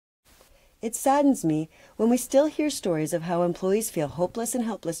It saddens me when we still hear stories of how employees feel hopeless and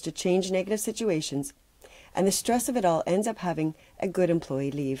helpless to change negative situations, and the stress of it all ends up having a good employee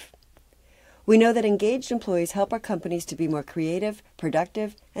leave. We know that engaged employees help our companies to be more creative,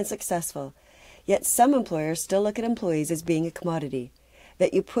 productive, and successful, yet some employers still look at employees as being a commodity,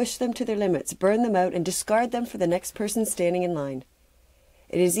 that you push them to their limits, burn them out, and discard them for the next person standing in line.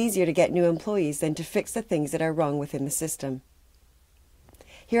 It is easier to get new employees than to fix the things that are wrong within the system.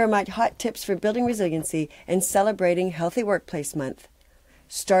 Here are my hot tips for building resiliency and celebrating Healthy Workplace Month.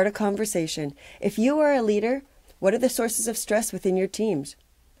 Start a conversation. If you are a leader, what are the sources of stress within your teams?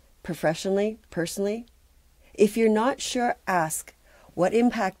 Professionally, personally? If you're not sure, ask, what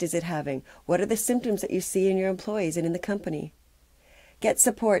impact is it having? What are the symptoms that you see in your employees and in the company? Get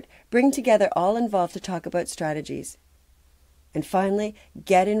support. Bring together all involved to talk about strategies. And finally,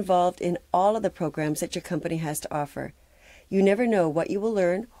 get involved in all of the programs that your company has to offer. You never know what you will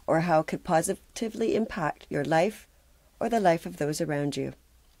learn or how it could positively impact your life or the life of those around you.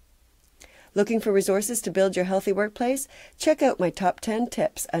 Looking for resources to build your healthy workplace? Check out my top 10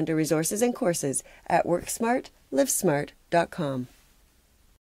 tips under resources and courses at worksmartlivesmart.com.